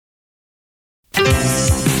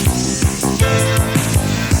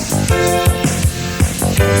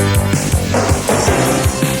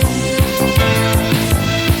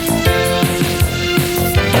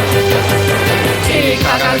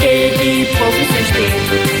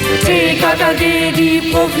TKKG,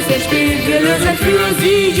 die Profis ins Spiel. Wir lösen für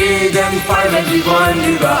Sie jeden Fall, wenn Sie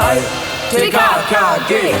wollen, überall.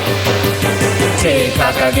 TKKG.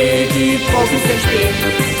 TKKG, die Profis ins Spiel.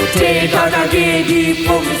 TKKG, die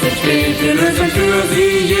Profis ins Spiel. Wir lösen für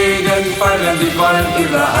Sie jeden Fall, wenn Sie wollen,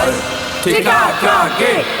 überall.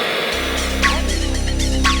 TKKG.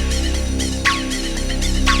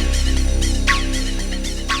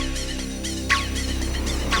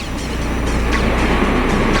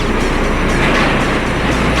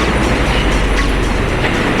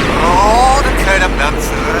 Platz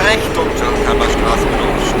Richtung Kammerstraße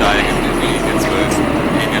umsteigen. Linie 12,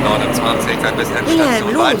 Linie 29, dann bis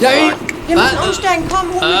Endstation. Wir müssen umsteigen, komm,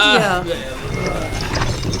 hol mit dir.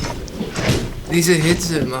 Diese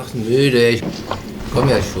Hitze macht müde. Ich komm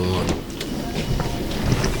ja schon.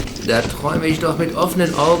 Da träume ich doch mit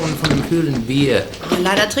offenen Augen von einem kühlen Bier.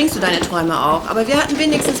 Leider trinkst du deine Träume auch, aber wir hatten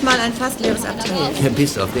wenigstens mal ein fast leeres Abteil.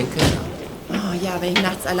 Bis auf den Keller. Oh ja, wenn ich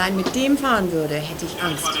nachts allein mit dem fahren würde, hätte ich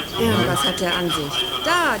Angst. Irgendwas hat der an sich.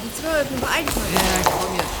 Da, die 12, beeil dich mal. Ja,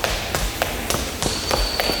 komm jetzt.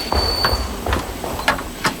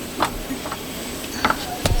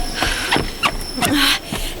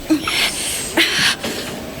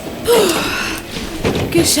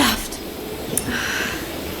 Geschafft.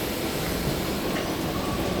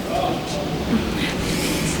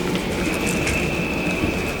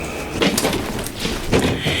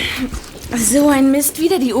 So ein Mist,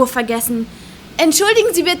 wieder die Uhr vergessen.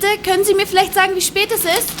 Entschuldigen Sie bitte, können Sie mir vielleicht sagen, wie spät es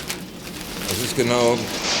ist? Es ist genau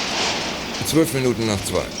 12 Minuten nach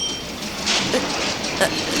 2.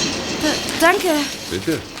 Danke.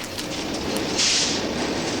 Bitte.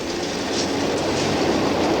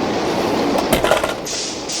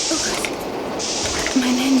 Oh Gott.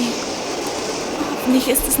 Mein Handy. Hoffentlich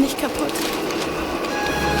ist es nicht kaputt.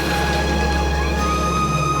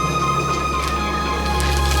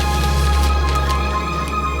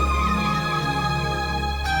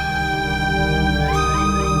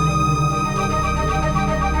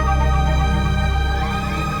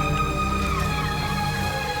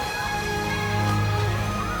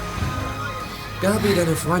 Gabi,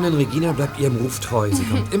 deine Freundin Regina bleibt ihrem Ruf treu. Sie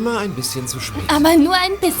kommt immer ein bisschen zu spät. Aber nur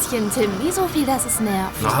ein bisschen, Tim. Nie so viel, dass es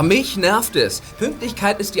nervt. Ach, mich nervt es.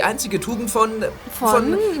 Pünktlichkeit ist die einzige Tugend von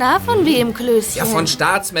wem, Klößchen? Ja, von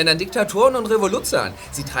Staatsmännern, Diktatoren und Revoluzern.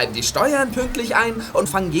 Sie treiben die Steuern pünktlich ein und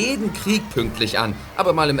fangen jeden Krieg pünktlich an.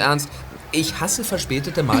 Aber mal im Ernst, ich hasse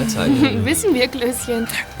verspätete Mahlzeiten. Wissen wir, Klößchen.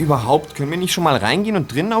 Überhaupt, können wir nicht schon mal reingehen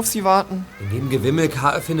und drinnen auf sie warten? In dem Gewimmel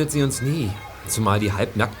findet sie uns nie. Zumal die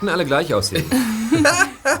Halbnackten alle gleich aussehen.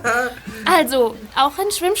 Also, auch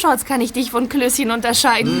in Schwimmshorts kann ich dich von Klößchen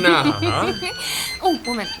unterscheiden. Na. Oh,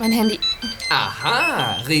 Moment, mein Handy.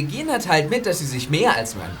 Aha, Regina teilt mit, dass sie sich mehr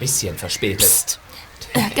als nur ein bisschen verspätet. Psst.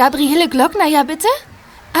 Gabriele Glockner, ja bitte?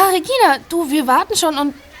 Ah, Regina, du, wir warten schon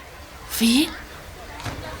und... Wie?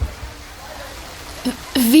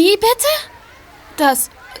 Wie bitte? Das...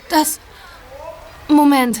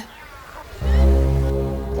 Moment.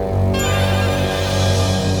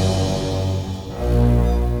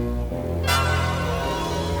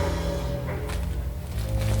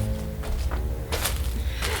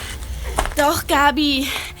 Doch, Gabi.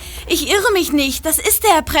 Ich irre mich nicht. Das ist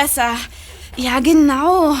der Erpresser. Ja,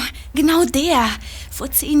 genau. Genau der. Vor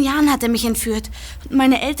 10 Jahren hat er mich entführt. Und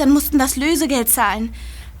meine Eltern mussten das Lösegeld zahlen.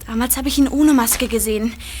 Damals habe ich ihn ohne Maske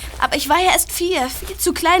gesehen. Aber ich war ja erst 4. Viel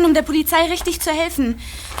zu klein, um der Polizei richtig zu helfen.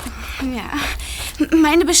 Ja,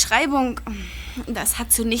 meine Beschreibung... Das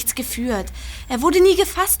hat zu nichts geführt. Er wurde nie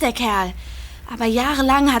gefasst, der Kerl. Aber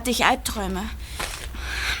jahrelang hatte ich Albträume.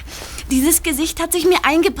 Dieses Gesicht hat sich mir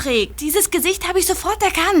eingeprägt. Dieses Gesicht habe ich sofort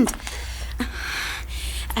erkannt.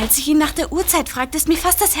 Als ich ihn nach der Uhrzeit fragte, ist mir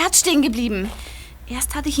fast das Herz stehen geblieben.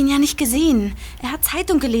 Erst hatte ich ihn ja nicht gesehen. Er hat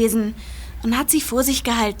Zeitung gelesen und hat sie vor sich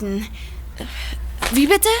gehalten. Wie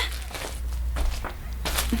bitte?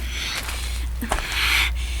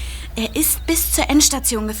 Er ist bis zur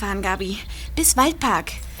Endstation gefahren, Gabi. Bis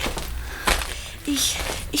Waldpark. Ich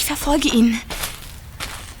verfolge ihn.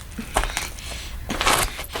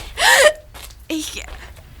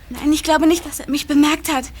 Ich glaube nicht, dass er mich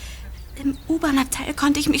bemerkt hat. Im U-Bahn-Abteil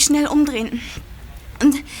konnte ich mich schnell umdrehen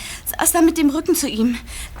und saß dann mit dem Rücken zu ihm.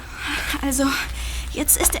 Also,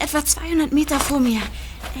 jetzt ist er etwa 200 Meter vor mir.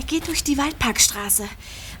 Er geht durch die Waldparkstraße.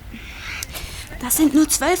 Das sind nur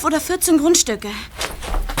 12 oder 14 Grundstücke.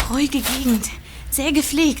 Ruhige Gegend, sehr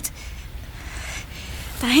gepflegt.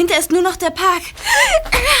 Dahinter ist nur noch der Park.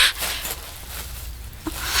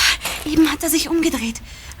 Eben hat er sich umgedreht,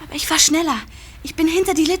 aber ich war schneller. Ich bin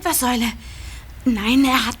hinter die Litfaßsäule. Nein,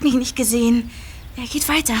 er hat mich nicht gesehen. Er geht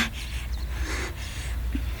weiter.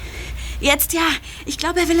 Jetzt ja. Ich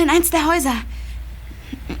glaube, er will in eins der Häuser.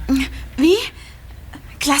 Wie?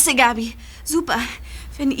 Klasse, Gabi. Super.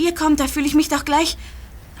 Wenn ihr kommt, da fühle ich mich doch gleich,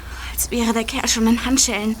 als wäre der Kerl schon in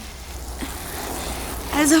Handschellen.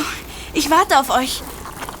 Also, ich warte auf euch.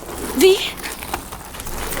 Wie?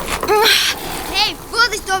 Hey,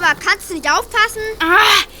 Vorsicht, Dora, kannst du nicht aufpassen?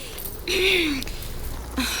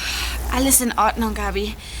 Alles in Ordnung,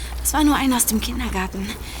 Gabi. Es war nur einer aus dem Kindergarten.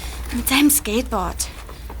 Mit seinem Skateboard.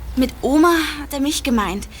 Mit Oma hat er mich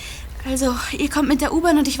gemeint. Also, ihr kommt mit der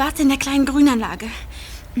U-Bahn und ich warte in der kleinen Grünanlage.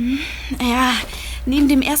 Ja, neben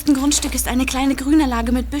dem ersten Grundstück ist eine kleine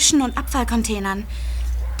Grünanlage mit Büschen und Abfallcontainern.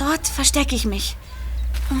 Dort verstecke ich mich.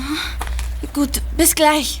 Gut, bis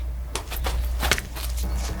gleich.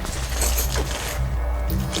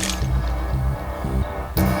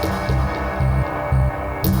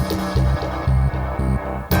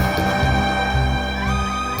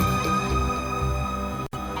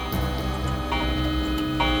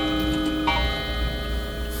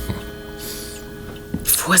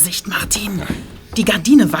 Vorsicht, Martin. Die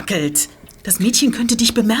Gardine wackelt. Das Mädchen könnte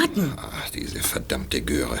dich bemerken. Ach, diese verdammte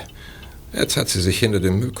Göre. Jetzt hat sie sich hinter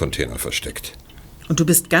dem Müllcontainer versteckt. Und du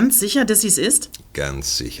bist ganz sicher, dass sie es ist?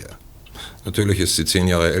 Ganz sicher. Natürlich ist sie 10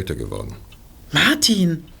 Jahre älter geworden.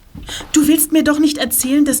 Martin, du willst mir doch nicht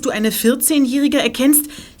erzählen, dass du eine 14-Jährige erkennst,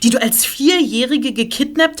 die du als 4-Jährige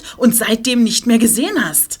gekidnappt und seitdem nicht mehr gesehen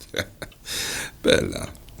hast. Bella,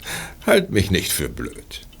 halt mich nicht für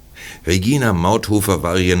blöd. Regina Mauthofer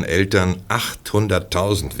war ihren Eltern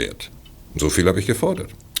 800.000 wert. So viel habe ich gefordert.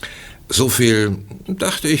 So viel,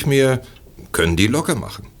 dachte ich mir, können die locker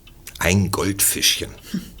machen. Ein Goldfischchen.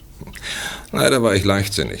 Leider war ich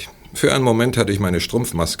leichtsinnig. Für einen Moment hatte ich meine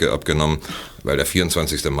Strumpfmaske abgenommen, weil der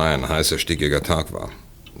 24. Mai ein heißer, stickiger Tag war.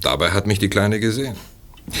 Dabei hat mich die Kleine gesehen.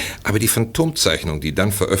 Aber die Phantomzeichnung, die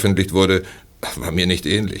dann veröffentlicht wurde, war mir nicht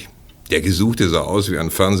ähnlich. Der Gesuchte sah aus wie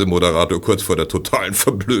ein Fernsehmoderator kurz vor der totalen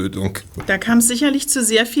Verblödung. Da kam es sicherlich zu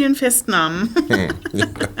sehr vielen Festnahmen.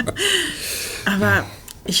 Aber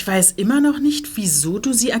ich weiß immer noch nicht, wieso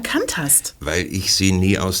du sie erkannt hast. Weil ich sie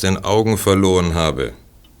nie aus den Augen verloren habe.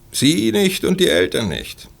 Sie nicht und die Eltern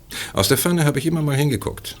nicht. Aus der Ferne habe ich immer mal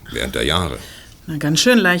hingeguckt, während der Jahre. Na, ganz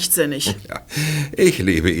schön leichtsinnig. Ja, ich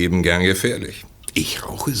lebe eben gern gefährlich. Ich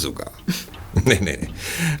rauche sogar. Nee,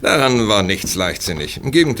 daran war nichts leichtsinnig.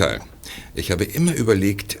 Im Gegenteil. Ich habe immer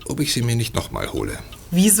überlegt, ob ich sie mir nicht nochmal hole.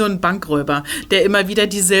 Wie so ein Bankräuber, der immer wieder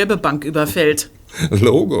dieselbe Bank überfällt.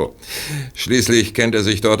 Logo. Schließlich kennt er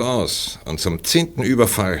sich dort aus. Und zum 10.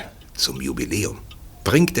 Überfall, zum Jubiläum,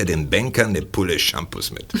 bringt er den Bankern eine Pulle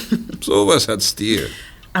Shampoos mit. Sowas hat Stil.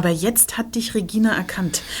 Aber jetzt hat dich Regina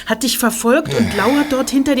erkannt, hat dich verfolgt und lauert dort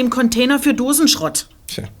hinter dem Container für Dosenschrott.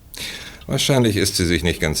 Tja, wahrscheinlich ist sie sich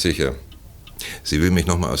nicht ganz sicher. Sie will mich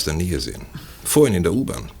noch mal aus der Nähe sehen. Vorhin in der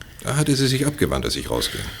U-Bahn. Da hatte sie sich abgewandt, als ich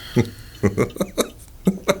rausging.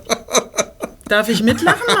 Darf ich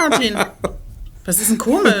mitlachen, Martin? Was ist denn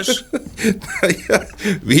komisch? Naja,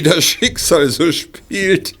 wie das Schicksal so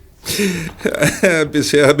spielt.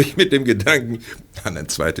 Bisher habe ich mit dem Gedanken an ein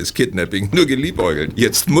zweites Kidnapping nur geliebäugelt.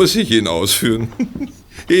 Jetzt muss ich ihn ausführen.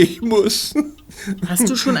 Ich muss. Hast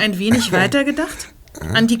du schon ein wenig weitergedacht?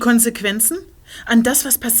 An die Konsequenzen? An das,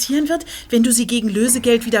 was passieren wird, wenn du sie gegen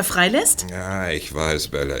Lösegeld wieder freilässt? Ja, ich weiß,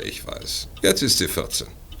 Bella, ich weiß. Jetzt ist sie 14.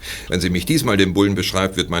 Wenn sie mich diesmal dem Bullen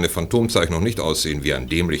beschreibt, wird meine Phantomzeichnung nicht aussehen wie ein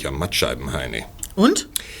dämlicher Mattscheibenheini. Und?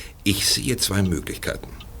 Ich sehe 2 Möglichkeiten.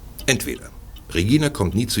 Entweder Regina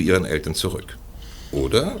kommt nie zu ihren Eltern zurück.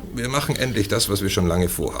 Oder wir machen endlich das, was wir schon lange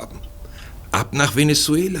vorhaben. Ab nach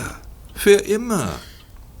Venezuela. Für immer.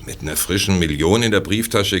 Mit einer frischen Million in der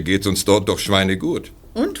Brieftasche geht's uns dort doch schweinegut.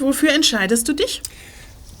 Und wofür entscheidest du dich?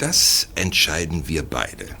 Das entscheiden wir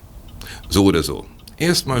beide. So oder so.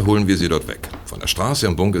 Erstmal holen wir sie dort weg. Von der Straße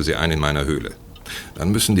und bunkern sie ein in meiner Höhle.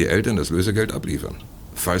 Dann müssen die Eltern das Lösegeld abliefern.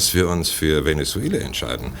 Falls wir uns für Venezuela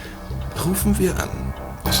entscheiden, rufen wir an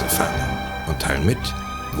aus der Ferne und teilen mit,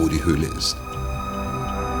 wo die Höhle ist.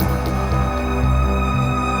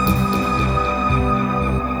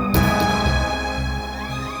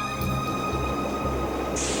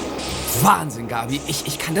 Wahnsinn, Gabi.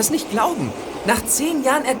 Ich kann das nicht glauben. Nach 10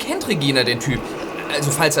 Jahren erkennt Regina den Typ.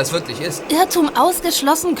 Also, falls das wirklich ist. Irrtum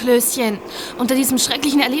ausgeschlossen, Klößchen. Unter diesem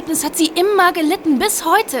schrecklichen Erlebnis hat sie immer gelitten, bis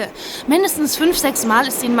heute. Mindestens 5, 6 Mal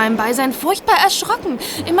ist sie in meinem Beisein furchtbar erschrocken.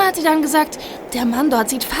 Immer hat sie dann gesagt, der Mann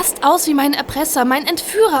dort sieht fast aus wie mein Erpresser, mein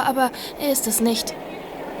Entführer, aber er ist es nicht.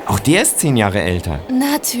 Auch der ist 10 Jahre älter.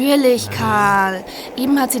 Natürlich, Karl.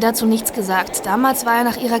 Eben hat sie dazu nichts gesagt. Damals war er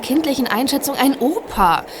nach ihrer kindlichen Einschätzung ein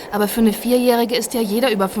Opa. Aber für eine 4-Jährige ist ja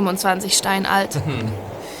jeder über 25 steinalt.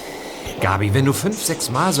 Gabi, wenn du 5,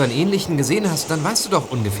 6 Mal so einen ähnlichen gesehen hast, dann weißt du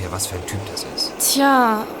doch ungefähr, was für ein Typ das ist.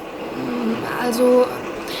 Tja, also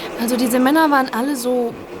diese Männer waren alle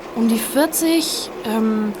so um die 40,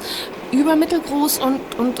 übermittelgroß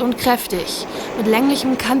und kräftig, mit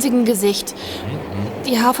länglichem, kantigem Gesicht.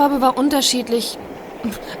 Die Haarfarbe war unterschiedlich.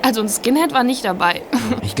 Also ein Skinhead war nicht dabei.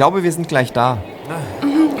 Ich glaube, wir sind gleich da.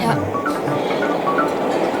 Ja.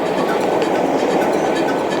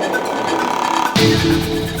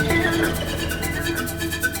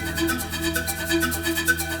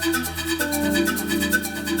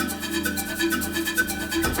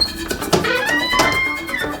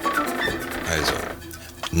 Also,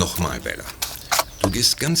 nochmal, Bella. Du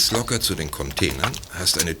gehst ganz locker zu den Containern,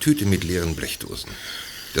 hast eine Tüte mit leeren Blechdosen.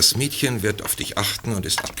 Das Mädchen wird auf dich achten und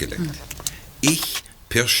ist abgelenkt. Ich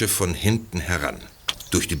pirsche von hinten heran,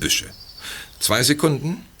 durch die Büsche. 2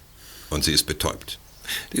 Sekunden und sie ist betäubt.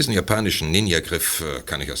 Diesen japanischen Ninja-Griff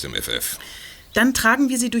kann ich aus dem FF. Dann tragen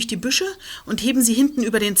wir sie durch die Büsche und heben sie hinten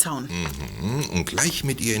über den Zaun. Und gleich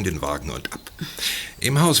mit ihr in den Wagen und ab.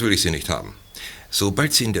 Im Haus will ich sie nicht haben.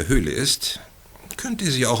 Sobald sie in der Höhle ist, könnte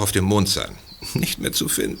sie auch auf dem Mond sein. Nicht mehr zu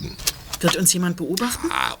finden. Wird uns jemand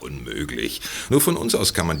beobachten? Unmöglich. Nur von uns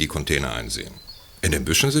aus kann man die Container einsehen. In den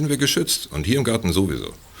Büschen sind wir geschützt und hier im Garten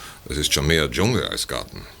sowieso. Es ist schon mehr Dschungel als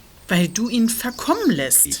Garten. Weil du ihn verkommen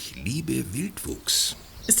lässt. Ich liebe Wildwuchs.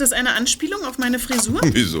 Ist das eine Anspielung auf meine Frisur?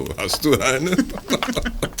 Wieso? Hast du eine?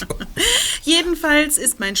 Jedenfalls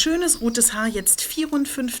ist mein schönes rotes Haar jetzt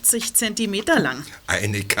 54 Zentimeter lang.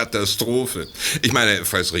 Eine Katastrophe. Ich meine,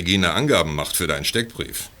 falls Regina Angaben macht für deinen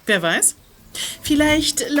Steckbrief. Wer weiß?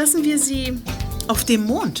 Vielleicht lassen wir sie auf dem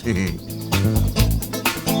Mond.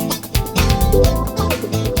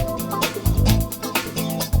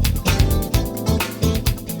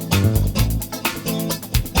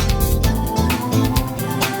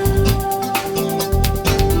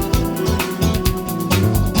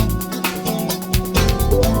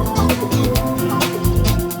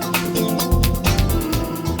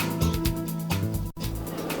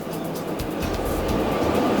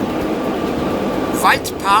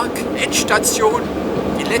 Waldpark, Endstation.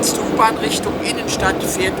 Die letzte U-Bahn Richtung Innenstadt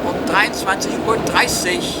fährt um 23:30 Uhr.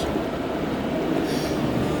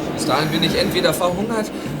 Bis dahin bin ich entweder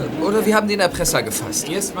verhungert oder wir haben den Erpresser gefasst.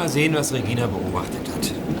 Erst mal sehen, was Regina beobachtet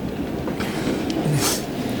hat.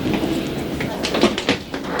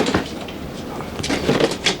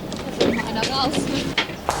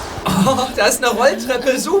 Oh, da ist eine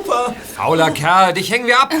Rolltreppe, super. Fauler Kerl, dich hängen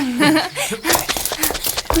wir ab.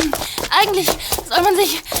 Eigentlich soll man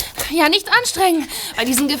sich ja nicht anstrengen bei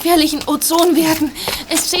diesen gefährlichen Ozonwerten.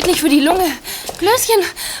 Ist schädlich für die Lunge. Klößchen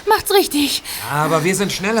macht's richtig. Aber wir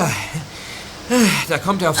sind schneller. Da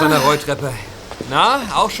kommt er auf seiner Rolltreppe. Na,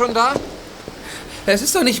 auch schon da? Es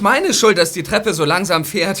ist doch nicht meine Schuld, dass die Treppe so langsam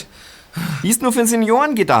fährt. Die ist nur für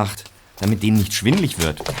Senioren gedacht, damit denen nicht schwindelig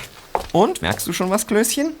wird. Und, merkst du schon was,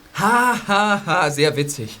 Klößchen? Sehr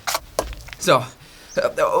witzig. So,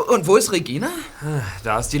 und wo ist Regina?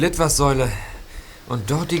 Da ist die Litfaßsäule. Und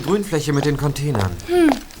dort die Grünfläche mit den Containern.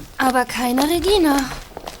 Aber keine Regina.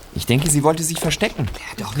 Ich denke, sie wollte sich verstecken.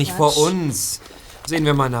 Ja, doch nicht vor uns. Sehen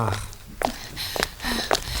wir mal nach.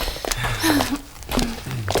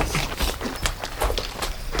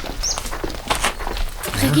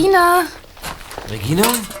 Regina! Regina?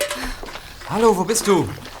 Hallo, wo bist du?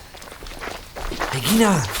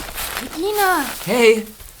 Regina! Regina! Hey!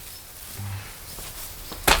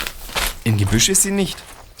 Im Gebüsch ist sie nicht.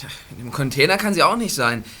 Im Container kann sie auch nicht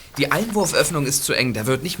sein. Die Einwurföffnung ist zu eng, da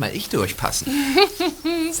wird nicht mal ich durchpassen.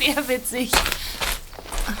 Sehr witzig.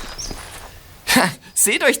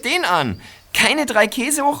 Seht euch den an! Keine 3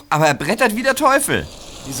 Käse hoch, aber er brettert wie der Teufel.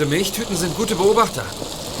 Diese Milchtüten sind gute Beobachter.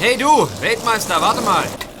 Hey du, Weltmeister, warte mal.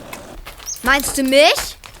 Meinst du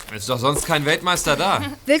mich? Ist doch sonst kein Weltmeister da.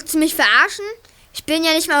 Willst du mich verarschen? Ich bin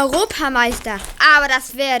ja nicht mal Europameister, aber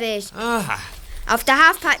das werde ich. Aha. Auf der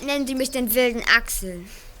Halfpipe nennen sie mich den wilden Axel.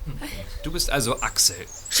 Du bist also Axel.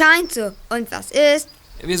 Scheint so. Und was ist?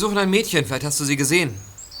 Wir suchen ein Mädchen, vielleicht hast du sie gesehen.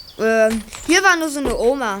 Hier war nur so eine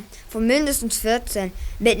Oma, von mindestens 14,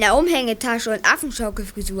 mit einer Umhängetasche und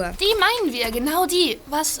Affenschaukelfrisur. Die meinen wir, genau die.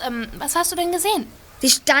 Was hast du denn gesehen? Sie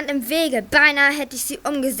stand im Wege, beinahe hätte ich sie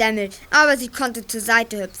umgesemmelt, aber sie konnte zur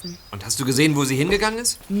Seite hüpfen. Und hast du gesehen, wo sie hingegangen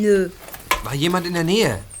ist? Nö. War jemand in der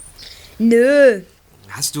Nähe? Nö.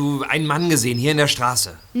 Hast du einen Mann gesehen, hier in der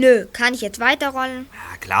Straße? Nö. Kann ich jetzt weiterrollen?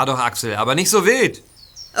 Ja, klar doch, Axel, aber nicht so wild.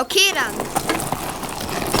 Okay, dann.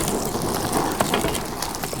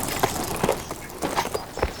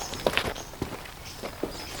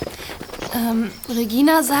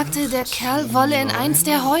 Regina sagte, der Kerl wolle in eins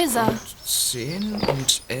der Häuser. 10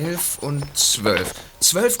 und 11 und 12.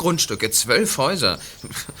 12 Grundstücke, 12 Häuser.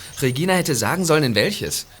 Regina hätte sagen sollen, in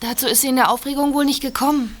welches. Dazu ist sie in der Aufregung wohl nicht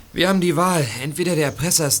gekommen. Wir haben die Wahl. Entweder der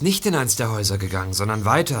Erpresser ist nicht in eins der Häuser gegangen, sondern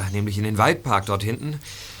weiter, nämlich in den Waldpark dort hinten.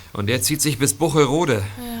 Und der zieht sich bis Buchelrode.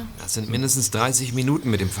 Ja. Das sind mindestens 30 Minuten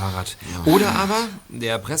mit dem Fahrrad. Oder aber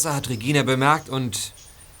der Erpresser hat Regina bemerkt und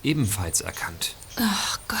ebenfalls erkannt.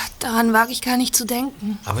 Ach Gott, daran wage ich gar nicht zu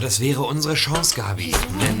denken. Aber das wäre unsere Chance, Gabi.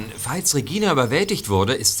 Denn falls Regina überwältigt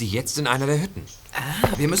wurde, ist sie jetzt in einer der Hütten.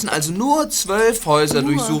 Wir müssen also nur 12 Häuser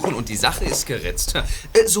durchsuchen und die Sache ist geritzt.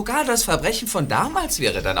 Sogar das Verbrechen von damals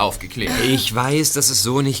wäre dann aufgeklärt. Ich weiß, dass es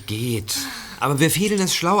so nicht geht. Aber wir fädeln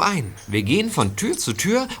es schlau ein. Wir gehen von Tür zu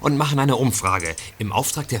Tür und machen eine Umfrage. Im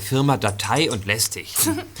Auftrag der Firma Datei und Lästig.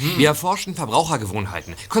 Wir erforschen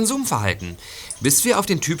Verbrauchergewohnheiten, Konsumverhalten, bis wir auf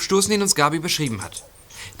den Typ stoßen, den uns Gabi beschrieben hat.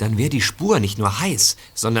 Dann wäre die Spur nicht nur heiß,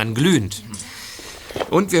 sondern glühend.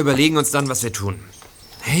 Und wir überlegen uns dann, was wir tun.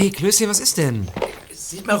 Hey, Klößchen, was ist denn?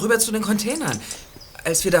 Sieht mal rüber zu den Containern.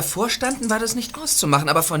 Als wir davor standen, war das nicht auszumachen,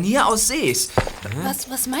 aber von hier aus sehe ich's.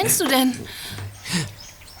 Was meinst du denn?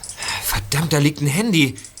 Verdammt, da liegt ein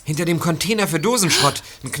Handy. Hinter dem Container für Dosenschrott.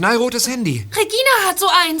 Ein knallrotes Handy. Regina hat so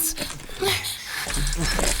eins.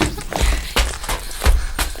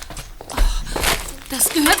 Das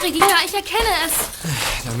gehört Regina, ich erkenne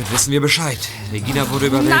es. Damit wissen wir Bescheid. Regina wurde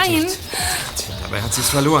überwältigt. Nein. Dabei hat sie es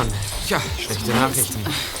verloren. Tja, schlechte Nachrichten.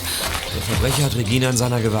 Der Verbrecher hat Regina in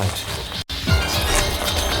seiner Gewalt.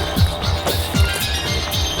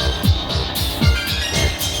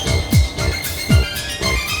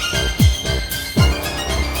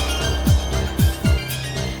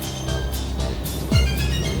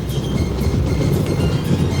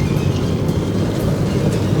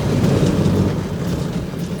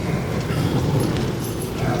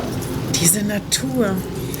 Diese Natur,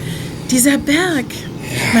 dieser Berg.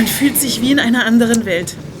 Man fühlt sich wie in einer anderen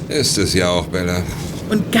Welt. Ist es ja auch, Bella.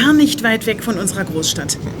 Und gar nicht weit weg von unserer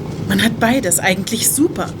Großstadt. Man hat beides, eigentlich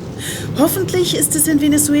super. Hoffentlich ist es in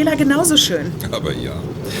Venezuela genauso schön. Aber ja,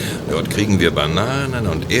 dort kriegen wir Bananen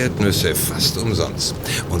und Erdnüsse fast umsonst.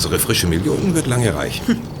 Unsere frische Million wird lange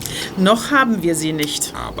reichen. Noch haben wir sie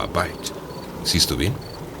nicht. Aber bald. Siehst du wen?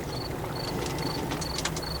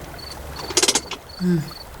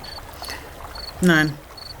 Nein,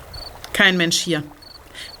 kein Mensch hier.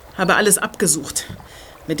 Habe alles abgesucht.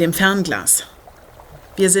 Mit dem Fernglas.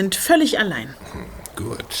 Wir sind völlig allein.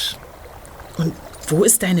 Gut. Und wo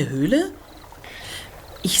ist deine Höhle?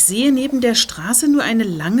 Ich sehe neben der Straße nur eine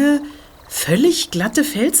lange, völlig glatte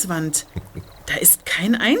Felswand. Da ist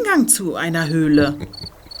kein Eingang zu einer Höhle.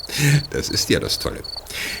 Das ist ja das Tolle.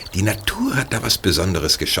 Die Natur hat da was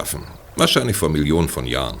Besonderes geschaffen. Wahrscheinlich vor Millionen von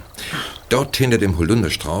Jahren. Dort hinter dem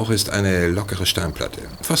Holunderstrauch ist eine lockere Steinplatte.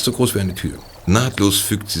 Fast so groß wie eine Tür. Nahtlos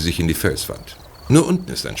fügt sie sich in die Felswand. Nur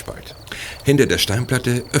unten ist ein Spalt. Hinter der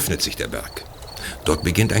Steinplatte öffnet sich der Berg. Dort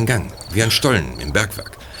beginnt ein Gang, wie ein Stollen im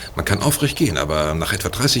Bergwerk. Man kann aufrecht gehen, aber nach etwa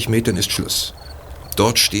 30 Metern ist Schluss.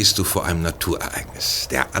 Dort stehst du vor einem Naturereignis.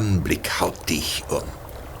 Der Anblick haut dich um.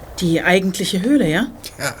 Die eigentliche Höhle, ja?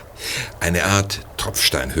 Ja, eine Art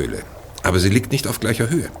Tropfsteinhöhle. Aber sie liegt nicht auf gleicher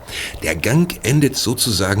Höhe. Der Gang endet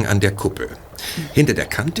sozusagen an der Kuppel. Hinter der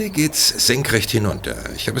Kante geht's senkrecht hinunter.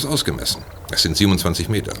 Ich habe es ausgemessen. Das sind 27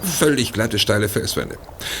 Meter. Völlig glatte, steile Felswände.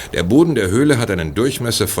 Der Boden der Höhle hat einen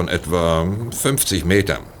Durchmesser von etwa 50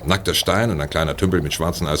 Metern. Nackter Stein und ein kleiner Tümpel mit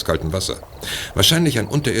schwarzem, eiskaltem Wasser. Wahrscheinlich ein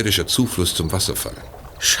unterirdischer Zufluss zum Wasserfall.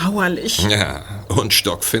 Schauerlich. Ja, und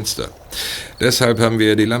stockfinster. Deshalb haben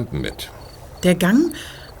wir die Lampen mit. Der Gang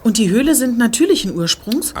und die Höhle sind natürlichen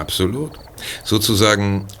Ursprungs? Absolut.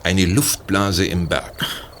 Sozusagen eine Luftblase im Berg.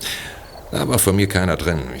 Da war von mir keiner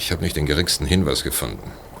drin. Ich habe nicht den geringsten Hinweis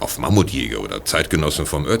gefunden. Auf Mammutjäger oder Zeitgenossen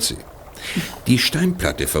vom Ötzi. Die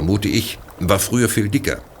Steinplatte, vermute ich, war früher viel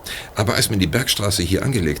dicker. Aber als man die Bergstraße hier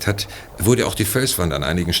angelegt hat, wurde auch die Felswand an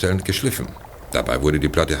einigen Stellen geschliffen. Dabei wurde die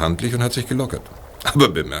Platte handlich und hat sich gelockert. Aber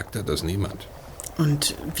bemerkt hat das niemand.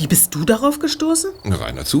 Und wie bist du darauf gestoßen?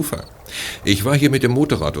 Reiner Zufall. Ich war hier mit dem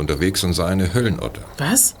Motorrad unterwegs und sah eine Höllenotter.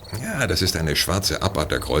 Was? Ja, das ist eine schwarze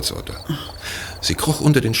Abart der Kreuzotter. Sie kroch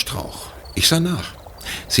unter den Strauch. Ich sah nach.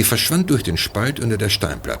 Sie verschwand durch den Spalt unter der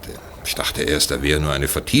Steinplatte. Ich dachte erst, da wäre nur eine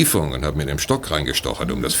Vertiefung und habe mit dem Stock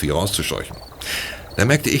reingestochert, um das Vieh rauszuscheuchen. Da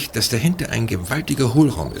merkte ich, dass dahinter ein gewaltiger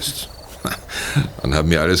Hohlraum ist. Und habe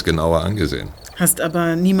mir alles genauer angesehen. Hast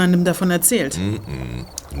aber niemandem davon erzählt?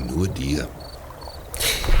 Nur dir.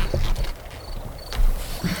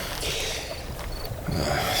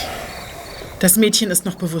 Das Mädchen ist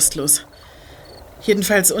noch bewusstlos.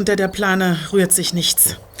 Jedenfalls unter der Plane rührt sich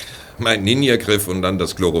nichts. Mein Ninja-Griff und dann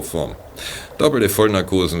das Chloroform. Doppelte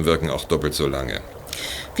Vollnarkosen wirken auch doppelt so lange.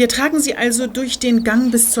 Wir tragen Sie also durch den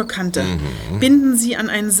Gang bis zur Kante, binden Sie an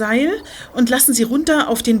ein Seil und lassen Sie runter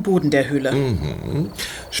auf den Boden der Höhle.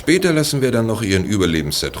 Später lassen wir dann noch Ihren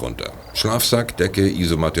Überlebensset runter. Schlafsack, Decke,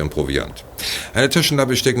 Isomatte und Proviant. Eine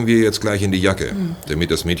Taschenlampe stecken wir jetzt gleich in die Jacke,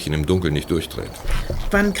 damit das Mädchen im Dunkeln nicht durchdreht.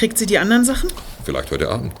 Wann kriegt sie die anderen Sachen? Vielleicht heute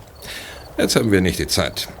Abend. Jetzt haben wir nicht die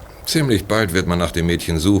Zeit. Ziemlich bald wird man nach dem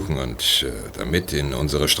Mädchen suchen und damit in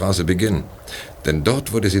unsere Straße beginnen. Denn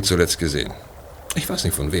dort wurde sie zuletzt gesehen. Ich weiß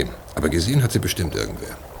nicht von wem, aber gesehen hat sie bestimmt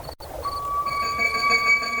irgendwer.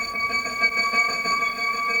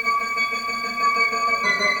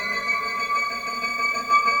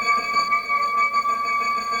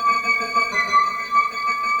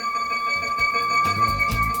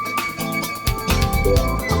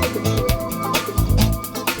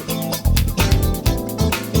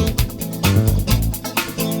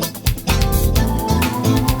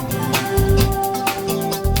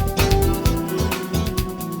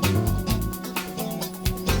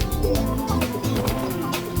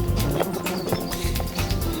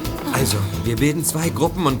 Also, wir bilden 2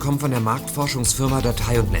 Gruppen und kommen von der Marktforschungsfirma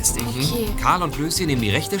Datei und Lästig. Okay. Karl und Klößchen nehmen die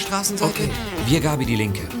rechte Straßenseite, wir, Gabi, die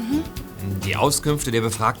linke. Die Auskünfte der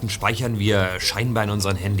Befragten speichern wir scheinbar in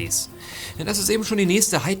unseren Handys. Denn das ist eben schon die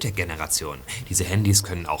nächste Hightech-Generation. Diese Handys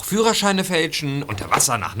können auch Führerscheine fälschen, unter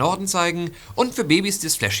Wasser nach Norden zeigen und für Babys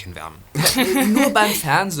das Fläschchen wärmen. Nur beim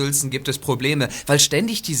Fernsülzen gibt es Probleme, weil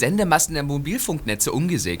ständig die Sendemasten der Mobilfunknetze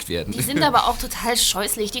umgesägt werden. Die sind aber auch total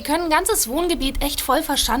scheußlich. Die können ein ganzes Wohngebiet echt voll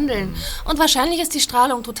verschandeln. Und wahrscheinlich ist die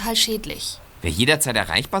Strahlung total schädlich. Wer jederzeit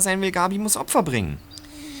erreichbar sein will, Gabi, muss Opfer bringen.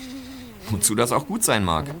 Wozu das auch gut sein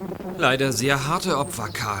mag. Leider sehr harte Opfer,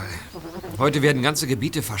 Karl. Heute werden ganze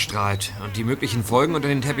Gebiete verstrahlt und die möglichen Folgen unter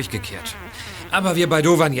den Teppich gekehrt. Aber wir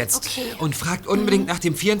beidowern jetzt. Okay. Und fragt unbedingt nach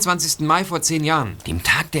dem 24. Mai vor 10 Jahren. Dem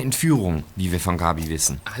Tag der Entführung, wie wir von Gabi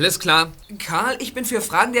wissen. Alles klar. Karl, ich bin für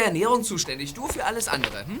Fragen der Ernährung zuständig, du für alles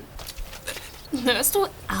andere. Hörst du?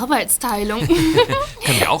 Arbeitsteilung.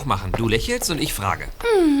 Können wir auch machen. Du lächelst und ich frage.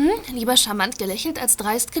 Lieber charmant gelächelt als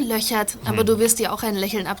dreist gelöchert. Aber du wirst dir auch ein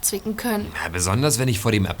Lächeln abzwicken können. Ja, besonders, wenn ich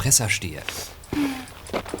vor dem Erpresser stehe.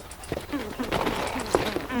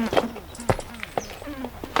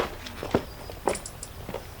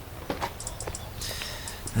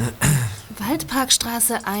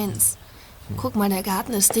 Waldparkstraße 1. Guck mal, der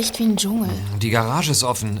Garten ist dicht wie ein Dschungel. Die Garage ist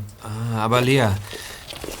offen, aber leer.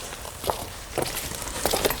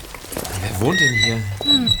 Wer wohnt denn hier?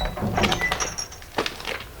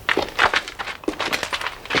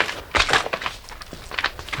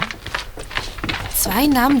 2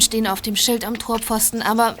 Namen stehen auf dem Schild am Torpfosten,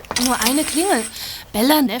 aber nur eine Klingel.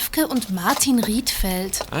 Bella Nefke und Martin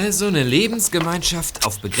Riedfeld. Also eine Lebensgemeinschaft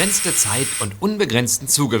auf begrenzte Zeit und unbegrenzten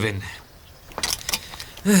Zugewinn.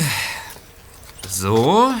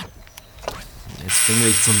 So. Jetzt klingel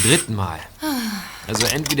ich zum 3. Mal. Also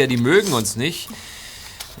entweder die mögen uns nicht,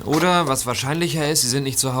 oder, was wahrscheinlicher ist, sie sind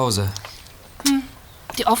nicht zu Hause.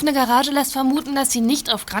 Die offene Garage lässt vermuten, dass sie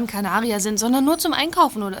nicht auf Gran Canaria sind, sondern nur zum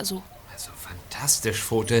Einkaufen oder so. Also fantastisch,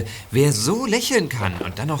 Pfote. Wer so lächeln kann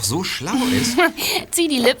und dann noch so schlau ist. Zieh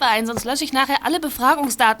die Lippe ein, sonst lösche ich nachher alle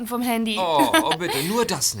Befragungsdaten vom Handy. Oh, bitte, nur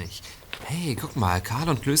das nicht. Hey, guck mal, Karl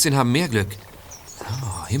und Klößchen haben mehr Glück.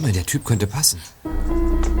 Oh, Himmel, der Typ könnte passen.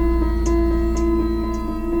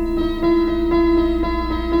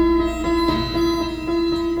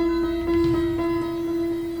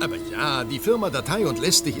 Aber ja, die Firma Datei und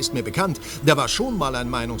Lästig ist mir bekannt. Da war schon mal ein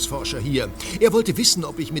Meinungsforscher hier. Er wollte wissen,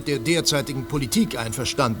 ob ich mit der derzeitigen Politik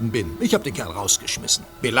einverstanden bin. Ich habe den Kerl rausgeschmissen.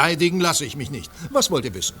 Beleidigen lasse ich mich nicht. Was wollt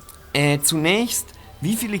ihr wissen? Zunächst,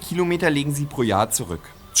 wie viele Kilometer legen Sie pro Jahr zurück?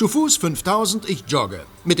 Zu Fuß 5.000, ich jogge.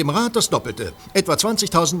 Mit dem Rad das Doppelte. Etwa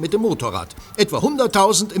 20.000 mit dem Motorrad. Etwa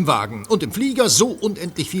 100.000 im Wagen. Und im Flieger so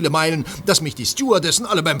unendlich viele Meilen, dass mich die Stewardessen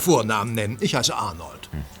alle beim Vornamen nennen. Ich heiße Arnold.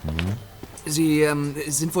 Sie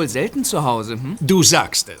sind wohl selten zu Hause, hm? Du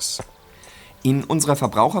sagst es. In unserer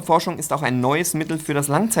Verbraucherforschung ist auch ein neues Mittel für das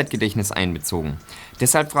Langzeitgedächtnis einbezogen.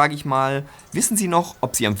 Deshalb frage ich mal, wissen Sie noch,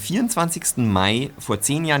 ob Sie am 24. Mai vor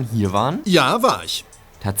 10 Jahren hier waren? Ja, war ich.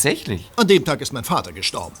 Tatsächlich? An dem Tag ist mein Vater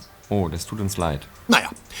gestorben. Oh, das tut uns leid. Naja,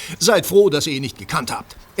 seid froh, dass ihr ihn nicht gekannt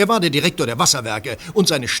habt. Er war der Direktor der Wasserwerke und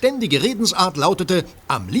seine ständige Redensart lautete,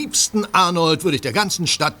 am liebsten, Arnold, würde ich der ganzen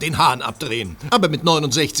Stadt den Hahn abdrehen. Aber mit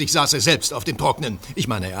 69 saß er selbst auf dem Trocknen. Ich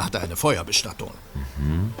meine, er hatte eine Feuerbestattung.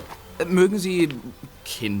 Mögen Sie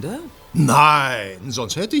Kinder? Nein,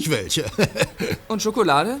 sonst hätte ich welche. Und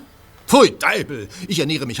Schokolade? Pfui, Deibel, ich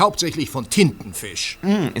ernähre mich hauptsächlich von Tintenfisch.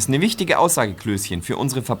 Ist eine wichtige Aussage, Klößchen, für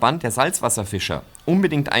unseren Verband der Salzwasserfischer.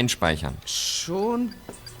 Unbedingt einspeichern. Schon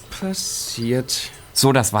passiert.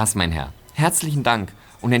 So, das war's, mein Herr. Herzlichen Dank.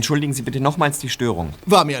 Und entschuldigen Sie bitte nochmals die Störung.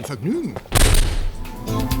 War mir ein Vergnügen.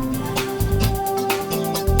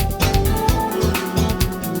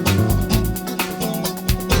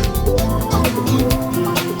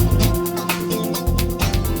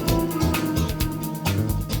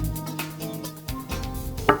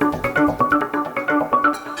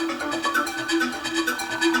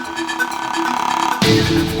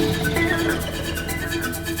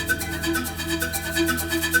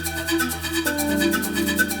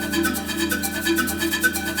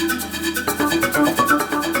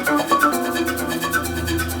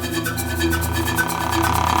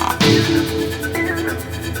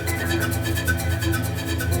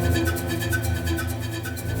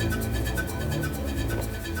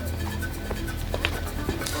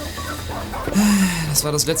 Das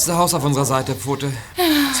war das letzte Haus auf unserer Seite, Pfote.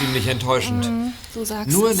 Ziemlich enttäuschend. So sagst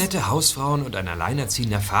Nur du's. nette Hausfrauen und ein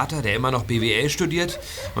alleinerziehender Vater, der immer noch BWL studiert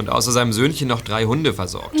und außer seinem Söhnchen noch 3 Hunde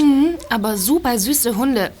versorgt. Aber super süße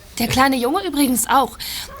Hunde. Der kleine Junge übrigens auch.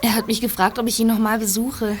 Er hat mich gefragt, ob ich ihn noch mal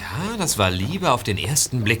besuche. Ja, das war Liebe auf den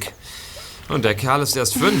ersten Blick. Und der Kerl ist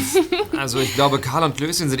erst 5. Also ich glaube, Karl und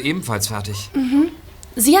Klößchen sind ebenfalls fertig.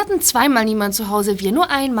 Sie hatten 2-mal niemand zu Hause, wir nur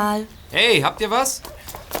einmal. Hey, habt ihr was?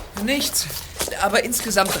 Nichts. Aber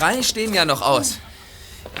insgesamt 3 stehen ja noch aus.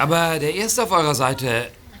 Aber der Erste auf eurer Seite,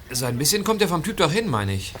 so ein bisschen kommt er vom Typ doch hin,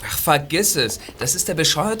 meine ich. Ach, vergiss es. Das ist der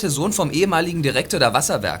bescheuerte Sohn vom ehemaligen Direktor der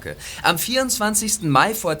Wasserwerke. Am 24.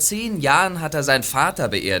 Mai vor 10 Jahren hat er seinen Vater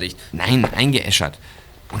beerdigt. Nein, eingeäschert.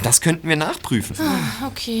 Und das könnten wir nachprüfen.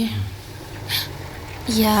 Okay.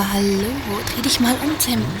 Ja, hallo. Dreh dich mal um,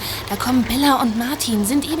 Tim. Da kommen Bella und Martin,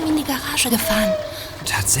 sind eben in die Garage gefahren.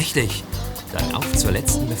 Tatsächlich. Dann auf zur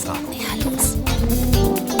letzten Befragung. Ja, los.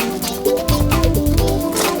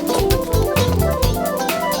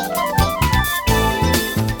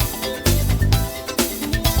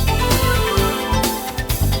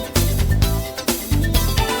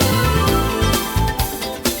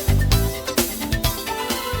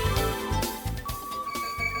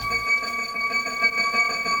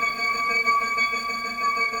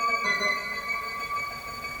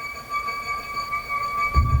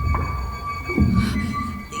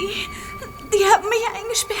 Die haben mich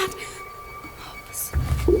eingesperrt.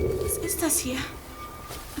 Was ist das hier?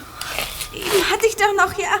 Eben hatte ich doch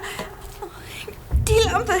noch, ja, die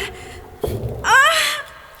Lampe.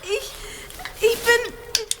 Ich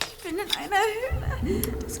bin in einer Höhle.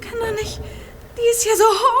 Das kann doch nicht. Die ist ja so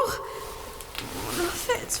hoch. Nur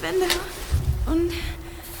Felswände und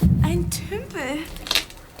ein Tümpel.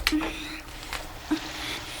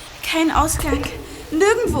 Kein Ausgang.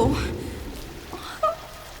 Nirgendwo.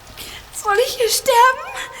 Soll ich hier sterben?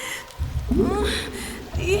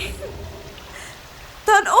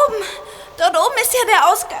 Dort oben ist ja der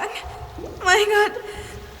Ausgang. Mein Gott,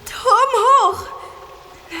 Turm hoch.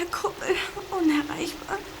 In der Kuppel,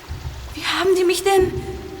 unerreichbar. Wie haben die mich denn?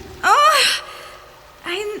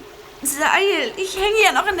 Ein Seil. Ich hänge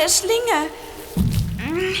ja noch in der Schlinge.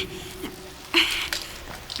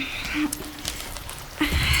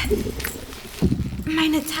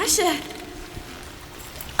 Meine Tasche.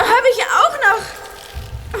 Habe ich auch noch.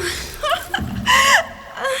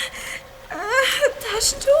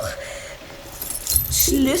 Taschentuch.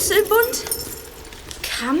 Schlüsselbund.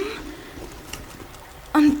 Kamm.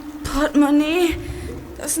 Und Portemonnaie.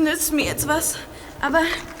 Das nützt mir jetzt was. Aber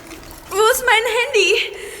wo ist mein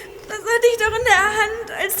Handy? Das hatte ich doch in der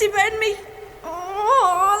Hand, als die beiden mich...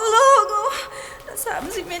 Oh, Logo. Das haben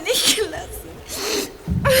sie mir nicht gelassen.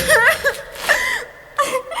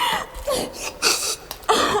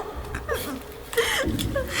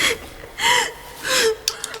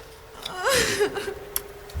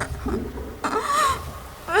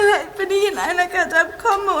 Vielleicht bin ich in einer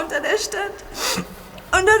Katakombe unter der Stadt.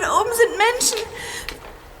 Und dort oben sind Menschen.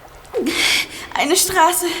 Eine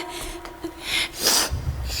Straße.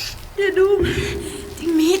 Der Dom. Die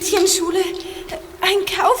Mädchenschule. Ein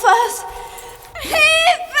Kaufhaus. Hilfe!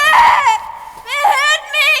 Wer hört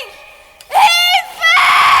mich? Hilfe!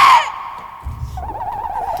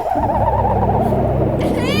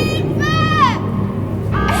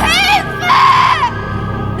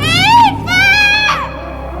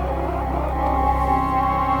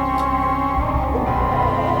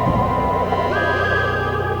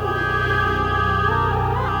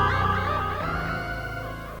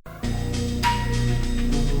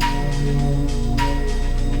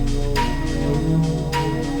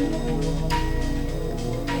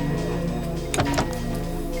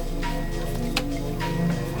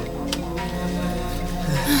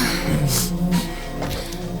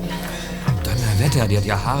 Donnerwetter, die hat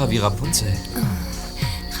ja Haare wie Rapunzel.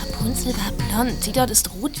 Rapunzel war blond. Die dort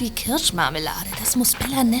ist rot wie Kirschmarmelade. Das muss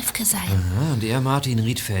Bella Nefke sein. Aha, und er Martin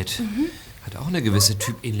Riedfeld. Hat auch eine gewisse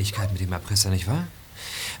Typähnlichkeit mit dem Erpresser, nicht wahr?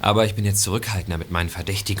 Aber ich bin jetzt zurückhaltender mit meinen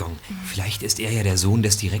Verdächtigungen. Vielleicht ist er ja der Sohn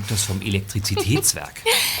des Direktors vom Elektrizitätswerk.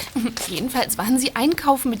 Jedenfalls waren sie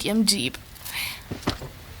einkaufen mit ihrem Jeep.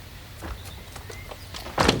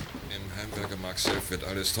 Im Heimwerkermarkt selbst wird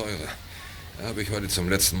alles teurer. Habe ich heute zum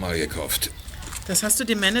letzten Mal gekauft. Das hast du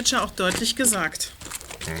dem Manager auch deutlich gesagt.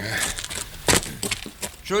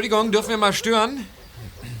 Entschuldigung, dürfen wir mal stören?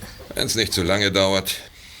 Wenn es nicht zu lange dauert.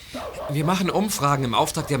 Wir machen Umfragen im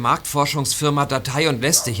Auftrag der Marktforschungsfirma Datei und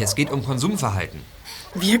Lästig. Es geht um Konsumverhalten.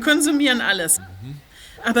 Wir konsumieren alles.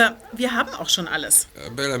 Aber wir haben auch schon alles.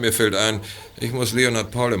 Bella, mir fällt ein, ich muss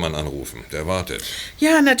Leonhard Paulemann anrufen. Der wartet.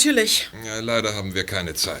 Ja, natürlich. Ja, leider haben wir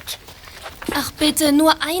keine Zeit. Ach bitte,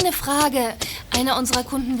 nur eine Frage. Einer unserer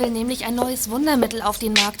Kunden will nämlich ein neues Wundermittel auf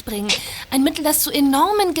den Markt bringen. Ein Mittel, das zu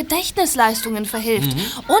enormen Gedächtnisleistungen verhilft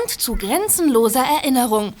und zu grenzenloser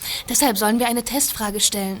Erinnerung. Deshalb sollen wir eine Testfrage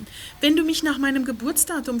stellen. Wenn du mich nach meinem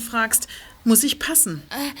Geburtsdatum fragst, muss ich passen.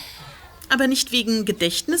 Aber nicht wegen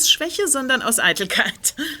Gedächtnisschwäche, sondern aus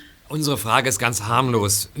Eitelkeit. Unsere Frage ist ganz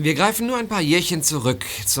harmlos. Wir greifen nur ein paar Jährchen zurück.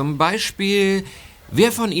 Zum Beispiel,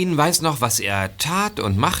 wer von Ihnen weiß noch, was er tat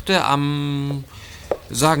und machte am,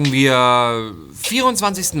 sagen wir,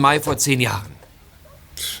 24. Mai vor 10 Jahren?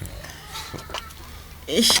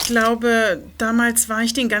 Ich glaube, damals war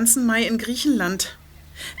ich den ganzen Mai in Griechenland.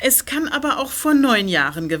 Es kann aber auch vor 9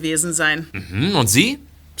 Jahren gewesen sein. Und Sie?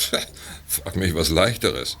 Frag mich was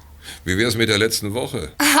Leichteres. Wie wär's mit der letzten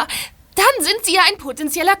Woche? Dann sind Sie ja ein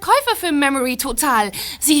potenzieller Käufer für Memory Total.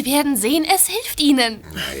 Sie werden sehen, es hilft Ihnen.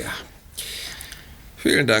 Naja.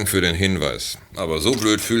 Vielen Dank für den Hinweis. Aber so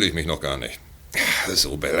blöd fühle ich mich noch gar nicht.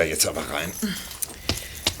 So, Bella, jetzt aber rein.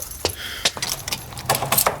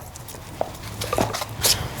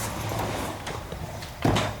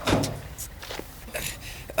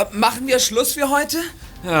 Machen wir Schluss für heute?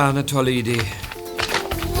 Ja, eine tolle Idee.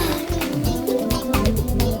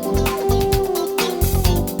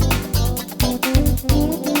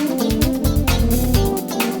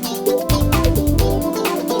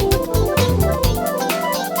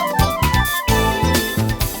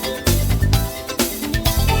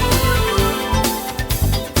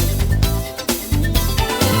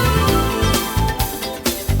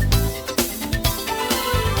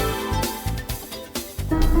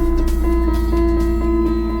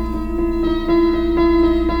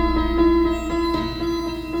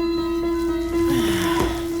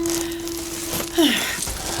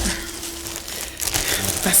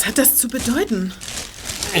 Was hat das zu bedeuten?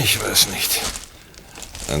 Ich weiß nicht.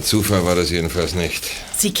 Ein Zufall war das jedenfalls nicht.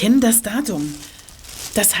 Sie kennen das Datum.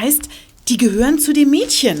 Das heißt, die gehören zu dem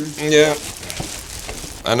Mädchen. Ja.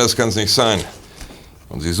 Anders kann es nicht sein.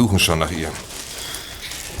 Und Sie suchen schon nach ihr.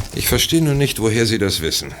 Ich verstehe nur nicht, woher Sie das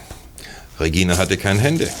wissen. Regina hatte kein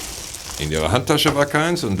Handy. In ihrer Handtasche war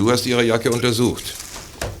keins und du hast ihre Jacke untersucht.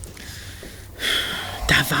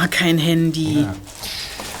 Da war kein Handy. Ja.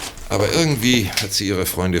 Aber irgendwie hat sie ihre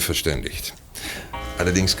Freunde verständigt.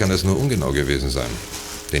 Allerdings kann das nur ungenau gewesen sein.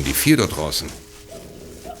 Denn die 4 dort draußen...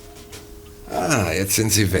 jetzt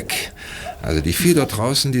sind sie weg. Also die 4 dort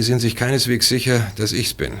draußen, die sind sich keineswegs sicher, dass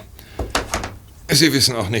ich's bin. Sie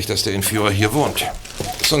wissen auch nicht, dass der Entführer hier wohnt.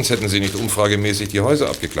 Sonst hätten sie nicht umfragemäßig die Häuser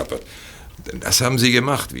abgeklappert. Denn das haben sie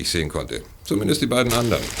gemacht, wie ich sehen konnte. Zumindest die beiden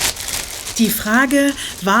anderen. Die Frage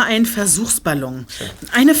war ein Versuchsballon.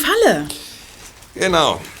 Eine Falle.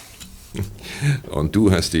 Genau. Und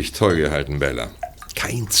du hast dich toll gehalten, Bella.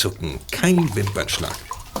 Kein Zucken, kein Wimpernschlag.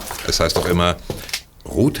 Das heißt doch immer,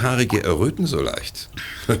 Rothaarige erröten so leicht.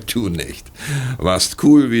 Du nicht. Warst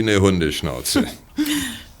cool wie eine Hundeschnauze.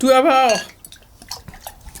 Du aber auch.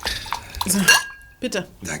 So, bitte.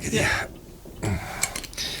 Danke dir.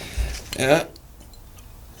 Ja.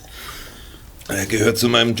 Er gehört zu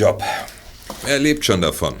meinem Job. Er lebt schon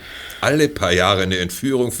davon. Alle paar Jahre eine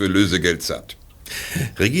Entführung für Lösegeld satt.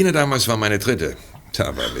 Regine damals war meine dritte.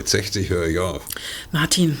 Aber mit 60 höre ich auf.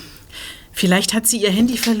 Martin, vielleicht hat sie ihr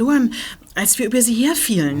Handy verloren, als wir über sie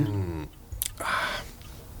herfielen.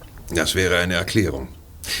 Das wäre eine Erklärung.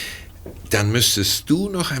 Dann müsstest du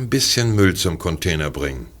noch ein bisschen Müll zum Container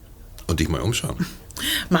bringen. Und dich mal umschauen.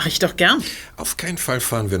 Mach ich doch gern. Auf keinen Fall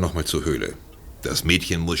fahren wir noch mal zur Höhle. Das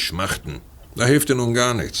Mädchen muss schmachten. Da hilft dir nun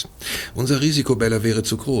gar nichts. Unser Risiko, Bella, wäre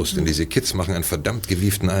zu groß, denn diese Kids machen einen verdammt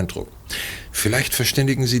gewieften Eindruck. Vielleicht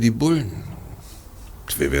verständigen sie die Bullen.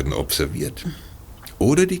 Wir werden observiert.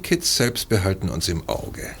 Oder die Kids selbst behalten uns im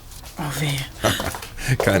Auge. Oh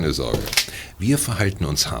weh. Keine Sorge. Wir verhalten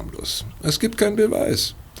uns harmlos. Es gibt keinen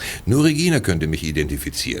Beweis. Nur Regina könnte mich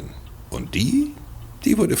identifizieren. Und die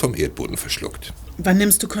Die wurde vom Erdboden verschluckt. Wann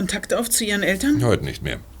nimmst du Kontakt auf zu ihren Eltern? Heute nicht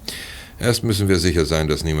mehr. Erst müssen wir sicher sein,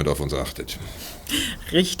 dass niemand auf uns achtet.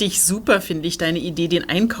 Richtig super finde ich deine Idee, den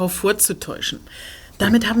Einkauf vorzutäuschen.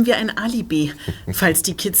 Damit haben wir ein Alibi, falls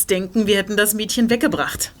die Kids denken, wir hätten das Mädchen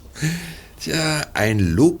weggebracht. Tja, ein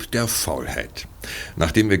Lob der Faulheit.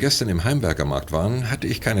 Nachdem wir gestern im Heimwerkermarkt waren, hatte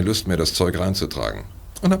ich keine Lust mehr, das Zeug reinzutragen.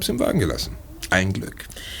 Und hab's im Wagen gelassen. Ein Glück.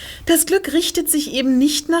 Das Glück richtet sich eben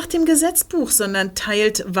nicht nach dem Gesetzbuch, sondern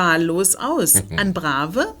teilt wahllos aus an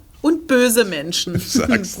brave und böse Menschen.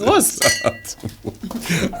 Sagst du. Prost!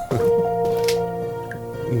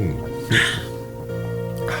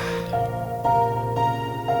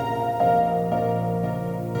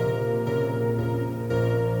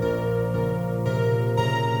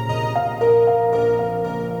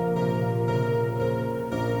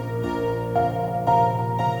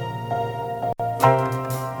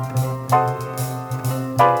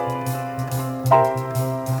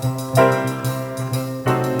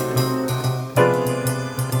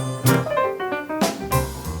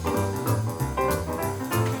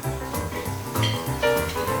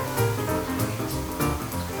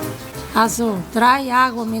 Also 3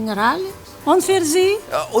 Agua Minerale. Und für Sie?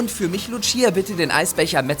 Und für mich, Lucia, bitte den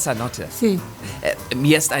Eisbecher Mezzanotte. Sie.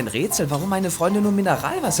 Mir ist ein Rätsel, warum meine Freunde nur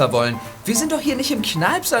Mineralwasser wollen. Wir sind doch hier nicht im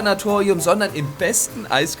Kneipp-Sanatorium, sondern im besten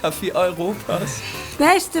Eiscafé Europas.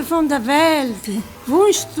 Beste von der Welt.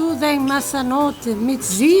 Wünschst du dein Mezzanotte mit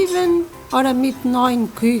 7 oder mit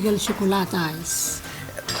 9 Kügeln Schokoladeeis?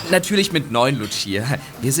 Natürlich mit 9, Lucia.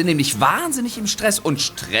 Wir sind nämlich wahnsinnig im Stress und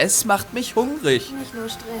Stress macht mich hungrig. Nicht nur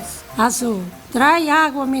Stress. Also 3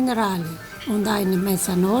 Agua Minerale und eine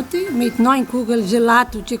Mezzanotte mit 9 Kugeln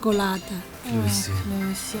Gelato Schokolade.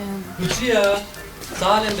 Lucia,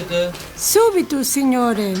 Zahlen bitte. Subito,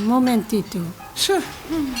 Signore. Momentito.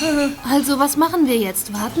 Also, was machen wir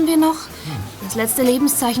jetzt? Warten wir noch? Das letzte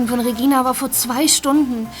Lebenszeichen von Regina war vor 2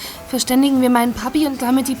 Stunden. Verständigen wir meinen Papi und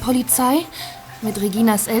damit die Polizei? Mit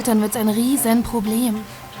Reginas Eltern wird's ein Riesenproblem.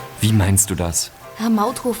 Wie meinst du das? Herr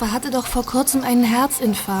Mauthofer hatte doch vor kurzem einen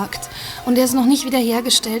Herzinfarkt. Und er ist noch nicht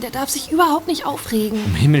wiederhergestellt. Er darf sich überhaupt nicht aufregen.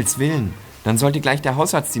 Um Himmels Willen. Dann sollte gleich der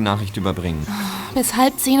Hausarzt die Nachricht überbringen. Bis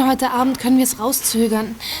 9:30 heute Abend können wir es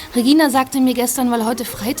rauszögern. Regina sagte mir gestern, weil heute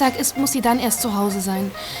Freitag ist, muss sie dann erst zu Hause sein.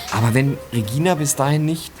 Aber wenn Regina bis dahin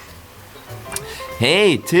nicht...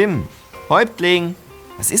 Hey, Tim, Häuptling,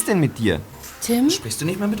 was ist denn mit dir? Tim? Sprichst du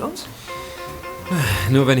nicht mehr mit uns?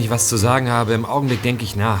 Nur wenn ich was zu sagen habe, im Augenblick denke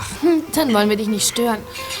ich nach. Dann wollen wir dich nicht stören.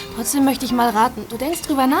 Trotzdem möchte ich mal raten. Du denkst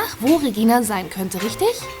drüber nach, wo Regina sein könnte, richtig?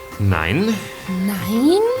 Nein?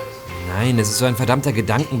 Nein? Nein, es ist so ein verdammter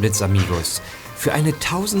Gedankenblitz, Amigos. Für eine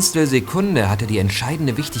tausendstel Sekunde hat er die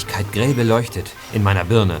entscheidende Wichtigkeit grell beleuchtet. In meiner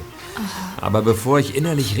Birne. Aha. Aber bevor ich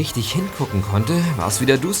innerlich richtig hingucken konnte, war es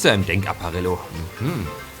wieder duster im Denkapparillo.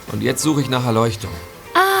 Und jetzt suche ich nach Erleuchtung.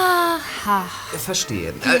 Aha.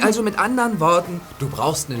 Verstehe. Also mit anderen Worten, du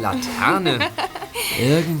brauchst eine Laterne.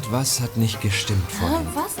 Irgendwas hat nicht gestimmt vorhin.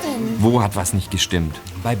 Was denn? Wo hat was nicht gestimmt?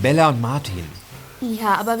 Bei Bella und Martin.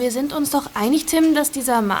 Ja, aber wir sind uns doch einig, Tim, dass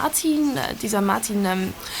dieser Martin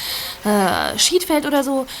Schiedfeld oder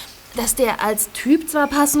so, dass der als Typ zwar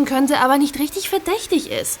passen könnte, aber nicht richtig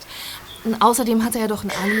verdächtig ist. Und außerdem hatte er doch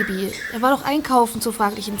ein Alibi. Er war doch einkaufen zur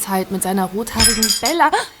fraglichen Zeit mit seiner rothaarigen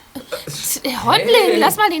Bella. Häuptling,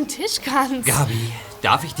 lass mal den Tisch ganz. Gabi,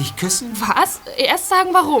 darf ich dich küssen? Was? Erst sagen,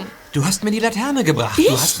 warum? Du hast mir die Laterne gebracht. Ich?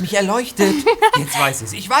 Du hast mich erleuchtet. Jetzt weiß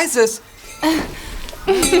es. Ich weiß es.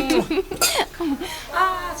 Also,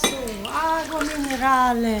 Agua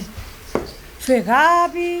Minerale für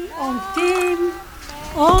Gabi und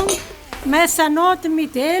Tim und Mezzanotte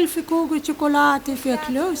mit 11 Kugeln Schokolade für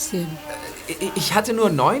Klößchen. Ich hatte nur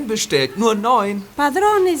 9 bestellt. Nur 9.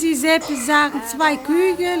 Padrone, Sie selbst sagen 2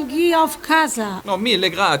 Kügel, geh auf Casa. Oh,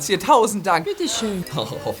 mille grazie. 1000 Dank. Bitte schön. Oh,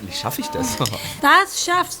 hoffentlich schaffe ich das. Das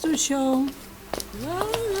schaffst du schon.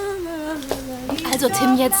 Also,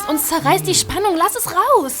 Tim, jetzt uns zerreißt die Spannung. Lass es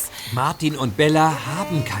raus. Martin und Bella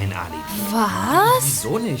haben kein Alibi. Was?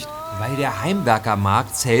 Wieso nicht? Weil der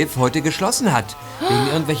Heimwerkermarkt Self heute geschlossen hat. Wegen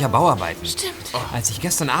irgendwelcher Bauarbeiten. Stimmt. Als ich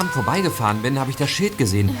gestern Abend vorbeigefahren bin, habe ich das Schild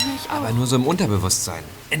gesehen. Aber nur so im Unterbewusstsein.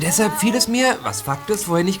 Deshalb fiel es mir, was Fakt ist,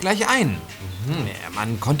 vorher nicht gleich ein.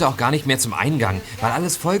 Man konnte auch gar nicht mehr zum Eingang, weil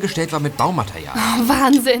alles vollgestellt war mit Baumaterial. Oh,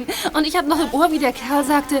 Wahnsinn. Und ich habe noch im Ohr, wie der Kerl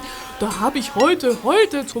sagte, da habe ich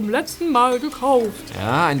heute zum letzten Mal gekauft.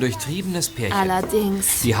 Ja, ein durchtriebenes Pärchen.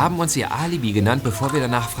 Allerdings. Die haben uns ihr Alibi genannt, bevor wir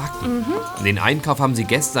danach fragten. Den Einkauf haben sie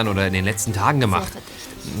gestern oder in den letzten Tagen gemacht.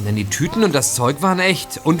 Denn die Tüten und das Zeug waren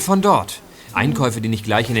echt und von dort. Einkäufe, die nicht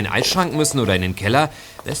gleich in den Eisschrank müssen oder in den Keller,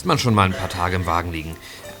 lässt man schon mal ein paar Tage im Wagen liegen.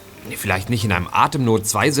 Vielleicht nicht in einem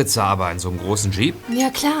Atemnot-Zweisitzer, aber in so einem großen Jeep? Ja,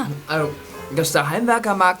 klar. Also, dass der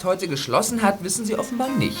Heimwerkermarkt heute geschlossen hat, wissen Sie offenbar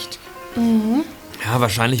nicht. Mhm. Ja,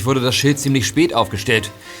 wahrscheinlich wurde das Schild ziemlich spät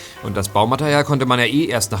aufgestellt. Und das Baumaterial konnte man ja eh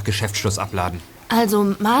erst nach Geschäftsschluss abladen.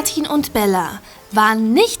 Also Martin und Bella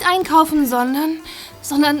waren nicht einkaufen, sondern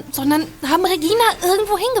haben Regina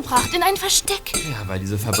irgendwo hingebracht, in ein Versteck. Ja, weil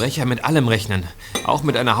diese Verbrecher mit allem rechnen. Auch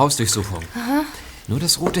mit einer Hausdurchsuchung. Aha. Nur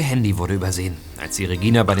das rote Handy wurde übersehen, als sie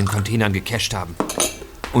Regina bei den Containern gecached haben.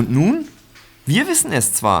 Und nun? Wir wissen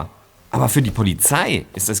es zwar, aber für die Polizei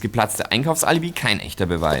ist das geplatzte Einkaufsalibi kein echter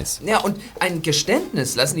Beweis. Ja, und ein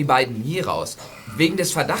Geständnis lassen die beiden nie raus. Wegen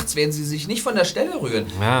des Verdachts werden sie sich nicht von der Stelle rühren.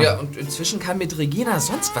 Ja, und inzwischen kann mit Regina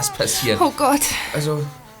sonst was passieren. Oh Gott. Also,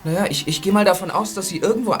 naja, ich gehe mal davon aus, dass sie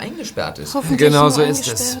irgendwo eingesperrt ist. Genau so ist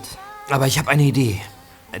es. Aber ich habe eine Idee.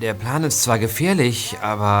 Der Plan ist zwar gefährlich,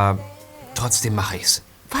 aber trotzdem mache ich's.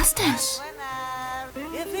 Was denn?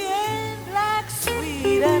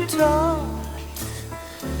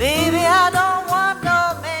 Baby, I don't want no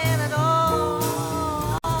man at all.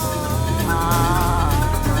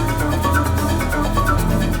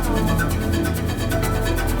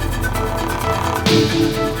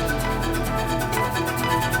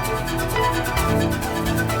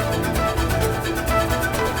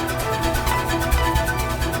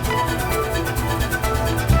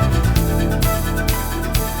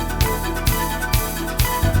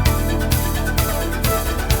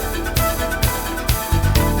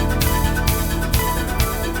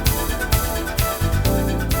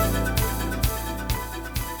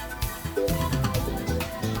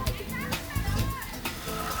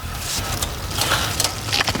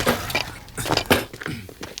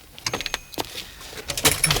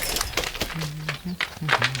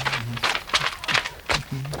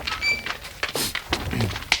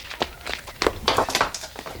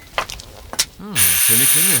 Schöne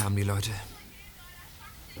Klingel haben die Leute.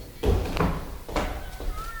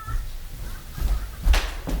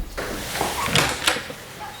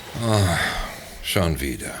 Oh, schon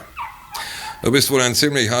wieder. Du bist wohl ein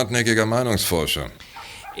ziemlich hartnäckiger Meinungsforscher.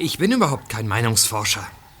 Ich bin überhaupt kein Meinungsforscher.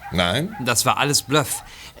 Nein? Das war alles Bluff.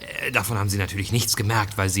 Davon haben Sie natürlich nichts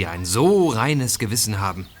gemerkt, weil Sie ein so reines Gewissen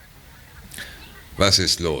haben. Was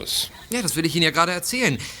ist los? Ja, das will ich Ihnen ja gerade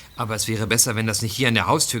erzählen. Aber es wäre besser, wenn das nicht hier an der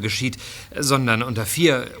Haustür geschieht, sondern unter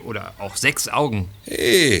 4 oder auch 6 Augen.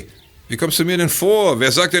 Hey, wie kommst du mir denn vor?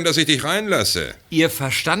 Wer sagt denn, dass ich dich reinlasse? Ihr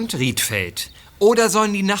Verstand, Riedfeld. Oder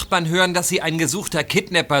sollen die Nachbarn hören, dass Sie ein gesuchter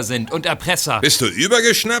Kidnapper sind und Erpresser? Bist du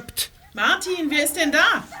übergeschnappt? Martin, wer ist denn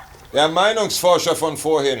da? Der Meinungsforscher von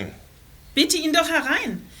vorhin. Bitte ihn doch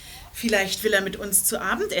herein. Vielleicht will er mit uns zu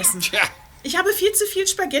Abend essen. Tja. Ich habe viel zu viel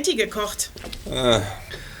Spaghetti gekocht.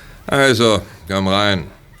 Also, komm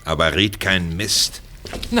rein. Aber ried keinen Mist.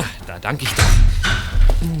 Na, da danke ich doch.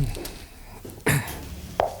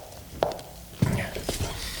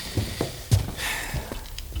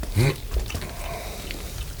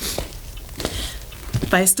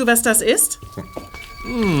 Weißt du, was das ist?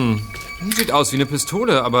 Sieht aus wie eine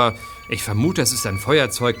Pistole, aber ich vermute, es ist ein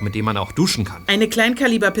Feuerzeug, mit dem man auch duschen kann. Eine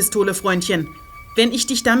Kleinkaliberpistole, Freundchen. Wenn ich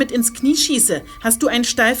dich damit ins Knie schieße, hast du ein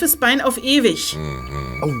steifes Bein auf ewig.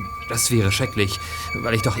 Oh, das wäre schrecklich,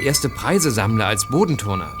 weil ich doch erste Preise sammle als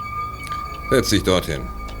Bodenturner. Setz dich dorthin.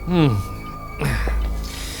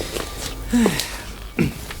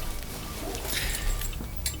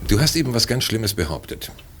 Du hast eben was ganz Schlimmes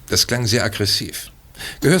behauptet. Das klang sehr aggressiv.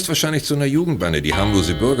 Gehörst wahrscheinlich zu einer Jugendbande, die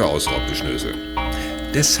harmlose Bürger ausraubt, du Schnösel.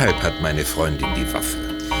 Deshalb hat meine Freundin die Waffe.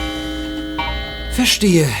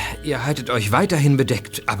 Verstehe. Ihr haltet euch weiterhin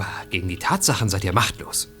bedeckt, aber gegen die Tatsachen seid ihr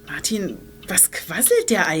machtlos. Martin, was quasselt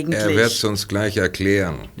der eigentlich? Er wird's uns gleich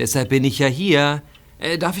erklären. Deshalb bin ich ja hier.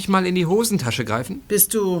 Darf ich mal in die Hosentasche greifen?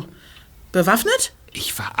 Bist du bewaffnet?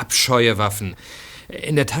 Ich verabscheue Waffen.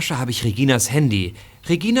 In der Tasche habe ich Reginas Handy.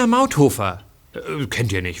 Regina Mauthofer.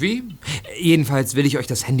 Kennt ihr nicht, wie? Jedenfalls will ich euch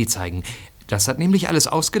das Handy zeigen. Das hat nämlich alles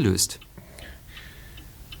ausgelöst.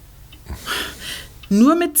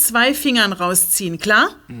 Nur mit 2 Fingern rausziehen,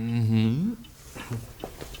 klar? Ein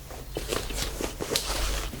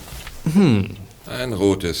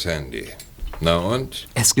rotes Handy. Na und?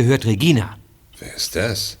 Es gehört Regina. Wer ist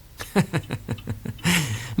das?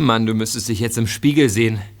 Mann, du müsstest dich jetzt im Spiegel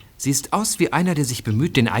sehen. Siehst aus wie einer, der sich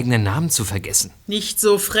bemüht, den eigenen Namen zu vergessen. Nicht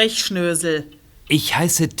so frech, Schnösel. Ich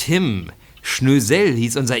heiße Tim. Schnösel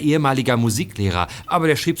hieß unser ehemaliger Musiklehrer, aber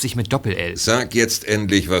der schrieb sich mit Doppel-L. Sag jetzt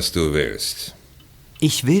endlich, was du willst.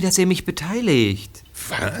 Ich will, dass ihr mich beteiligt.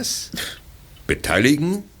 Was?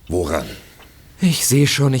 Beteiligen? Woran? Ich sehe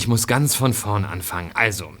schon, ich muss ganz von vorn anfangen.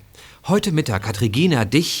 Also, heute Mittag hat Regina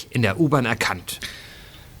dich in der U-Bahn erkannt.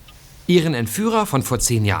 Ihren Entführer von vor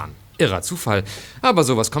 10 Jahren. Irrer Zufall, aber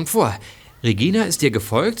sowas kommt vor. Regina ist ihr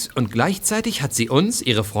gefolgt und gleichzeitig hat sie uns,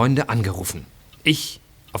 ihre Freunde, angerufen. Ich,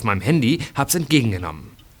 auf meinem Handy, hab's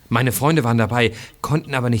entgegengenommen. Meine Freunde waren dabei,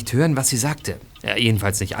 konnten aber nicht hören, was sie sagte. Ja,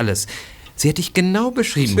 jedenfalls nicht alles. Sie hat dich genau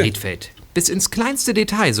beschrieben, Riedfeld. Bis ins kleinste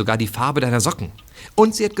Detail, sogar die Farbe deiner Socken.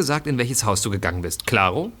 Und sie hat gesagt, in welches Haus du gegangen bist.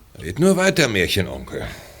 Klaro? Red nur weiter, Märchenonkel.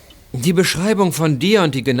 Die Beschreibung von dir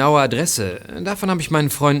und die genaue Adresse, davon habe ich meinen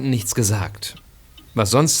Freunden nichts gesagt.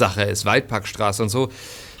 Was sonst Sache ist, Waldparkstraße und so,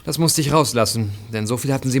 das musste ich rauslassen, denn so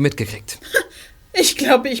viel hatten sie mitgekriegt. Ich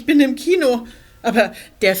glaube, ich bin im Kino. Aber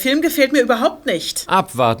der Film gefällt mir überhaupt nicht.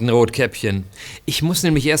 Abwarten, Rotkäppchen. Ich muss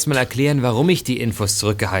nämlich erstmal erklären, warum ich die Infos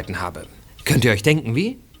zurückgehalten habe. Könnt ihr euch denken,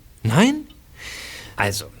 wie? Nein?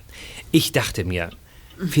 Also, ich dachte mir,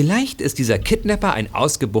 vielleicht ist dieser Kidnapper ein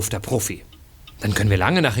ausgebuffter Profi. Dann können wir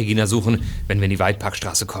lange nach Regina suchen, wenn wir in die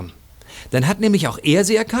Waldparkstraße kommen. Dann hat nämlich auch er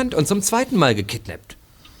sie erkannt und zum 2. Mal gekidnappt.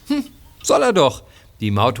 Soll er doch. Die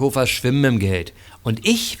Mauthofers schwimmen im Geld. Und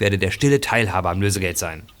ich werde der stille Teilhaber am Lösegeld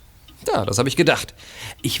sein. Ja, das habe ich gedacht.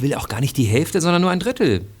 Ich will auch gar nicht die Hälfte, sondern nur ein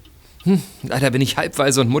Drittel. Leider bin ich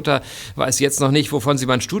halbwaise und Mutter weiß jetzt noch nicht, wovon sie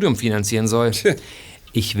mein Studium finanzieren soll.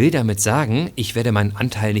 Ich will damit sagen, ich werde meinen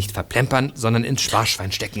Anteil nicht verplempern, sondern ins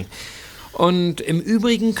Sparschwein stecken. Und im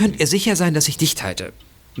Übrigen könnt ihr sicher sein, dass ich dicht halte.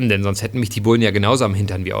 Denn sonst hätten mich die Bullen ja genauso am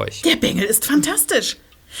Hintern wie euch. Der Bengel ist fantastisch.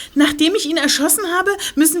 Nachdem ich ihn erschossen habe,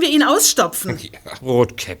 müssen wir ihn ausstopfen. Ja.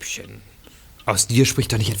 Rotkäppchen. Aus dir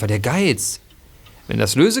spricht doch nicht etwa der Geiz. Wenn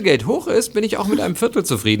das Lösegeld hoch ist, bin ich auch mit einem Viertel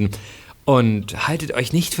zufrieden. Und haltet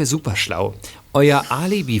euch nicht für superschlau. Euer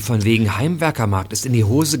Alibi von wegen Heimwerkermarkt ist in die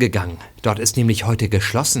Hose gegangen. Dort ist nämlich heute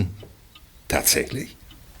geschlossen. Tatsächlich?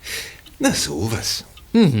 Na sowas.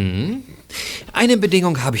 Eine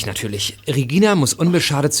Bedingung habe ich natürlich. Regina muss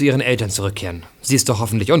unbeschadet zu ihren Eltern zurückkehren. Sie ist doch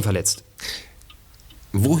hoffentlich unverletzt.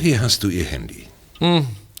 Woher hast du ihr Handy?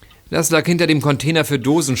 Das lag hinter dem Container für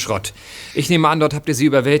Dosenschrott. Ich nehme an, dort habt ihr sie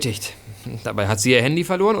überwältigt. Dabei hat sie ihr Handy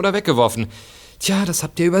verloren oder weggeworfen. Tja, das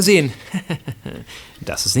habt ihr übersehen.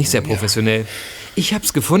 Das ist nicht sehr professionell. Ich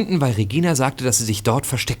hab's gefunden, weil Regina sagte, dass sie sich dort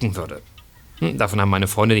verstecken würde. Davon haben meine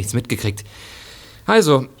Freunde nichts mitgekriegt.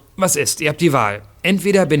 Also, was ist? Ihr habt die Wahl.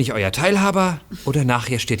 Entweder bin ich euer Teilhaber oder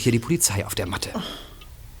nachher steht hier die Polizei auf der Matte.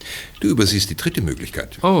 Du übersiehst die 3.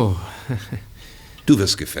 Möglichkeit. Oh. Du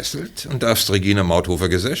wirst gefesselt und darfst Regina Mauthofer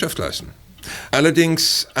Gesellschaft leisten.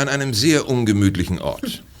 Allerdings an einem sehr ungemütlichen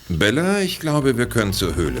Ort. Bella, ich glaube, wir können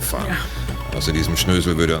zur Höhle fahren. Ja. Außer diesem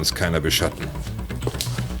Schnösel würde uns keiner beschatten.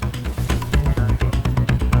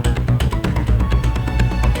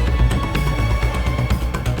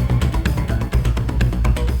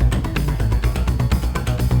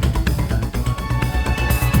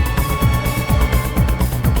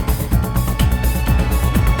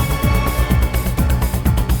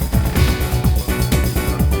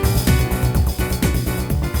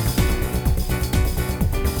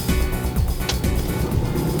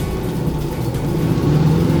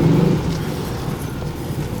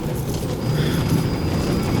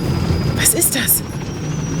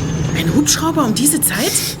 Hubschrauber um diese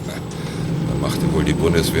Zeit? Da machte wohl die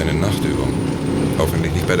Bundeswehr eine Nachtübung.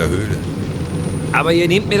 Hoffentlich nicht bei der Höhle. Aber ihr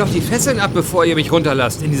nehmt mir doch die Fesseln ab, bevor ihr mich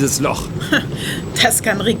runterlasst in dieses Loch. Das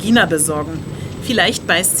kann Regina besorgen. Vielleicht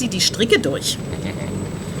beißt sie die Stricke durch.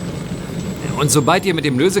 Und sobald ihr mit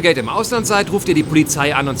dem Lösegeld im Ausland seid, ruft ihr die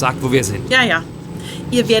Polizei an und sagt, wo wir sind. Ja, ja.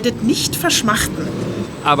 Ihr werdet nicht verschmachten.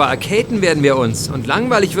 Aber erkälten werden wir uns. Und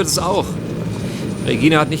langweilig wird es auch.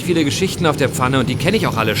 Regina hat nicht viele Geschichten auf der Pfanne und die kenne ich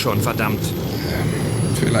auch alle schon, verdammt.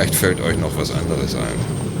 Vielleicht fällt euch noch was anderes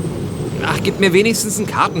ein. Ach, gebt mir wenigstens ein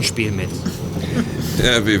Kartenspiel mit.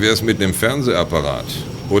 Ja, wie wär's mit einem Fernsehapparat?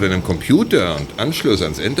 Oder einem Computer und Anschluss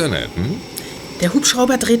ans Internet, Der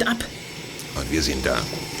Hubschrauber dreht ab. Und wir sind da.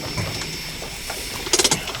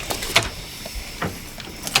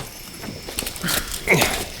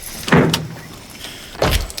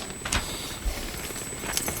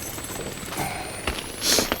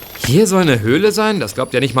 Hier soll eine Höhle sein? Das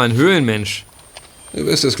glaubt ja nicht mal ein Höhlenmensch. Du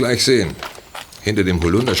wirst es gleich sehen. Hinter dem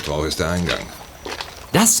Holunderstrauch ist der Eingang.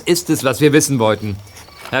 Das ist es, was wir wissen wollten.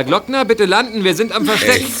 Herr Glockner, bitte landen, wir sind am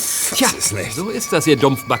Versteck. Tja, so ist das, ihr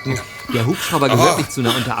Dumpfbacken. Der Hubschrauber gehört nicht zu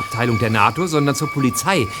einer Unterabteilung der NATO, sondern zur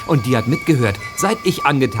Polizei. Und die hat mitgehört, seit ich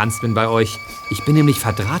angetanzt bin bei euch. Ich bin nämlich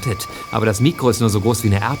verdrahtet, aber das Mikro ist nur so groß wie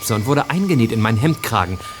eine Erbse und wurde eingenäht in meinen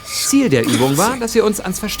Hemdkragen. Ziel der Übung war, dass ihr uns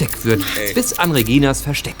ans Versteck führt, bis an Reginas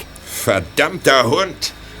Versteck. Verdammter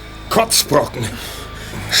Hund! Kotzbrocken!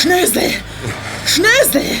 Schnösel!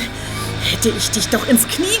 Schnösel! Hätte ich dich doch ins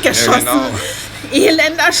Knie geschossen! Ja, genau.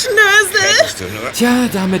 Elender Schnösel! Tja,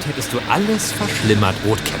 damit hättest du alles verschlimmert,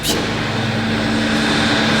 Rotkäppchen.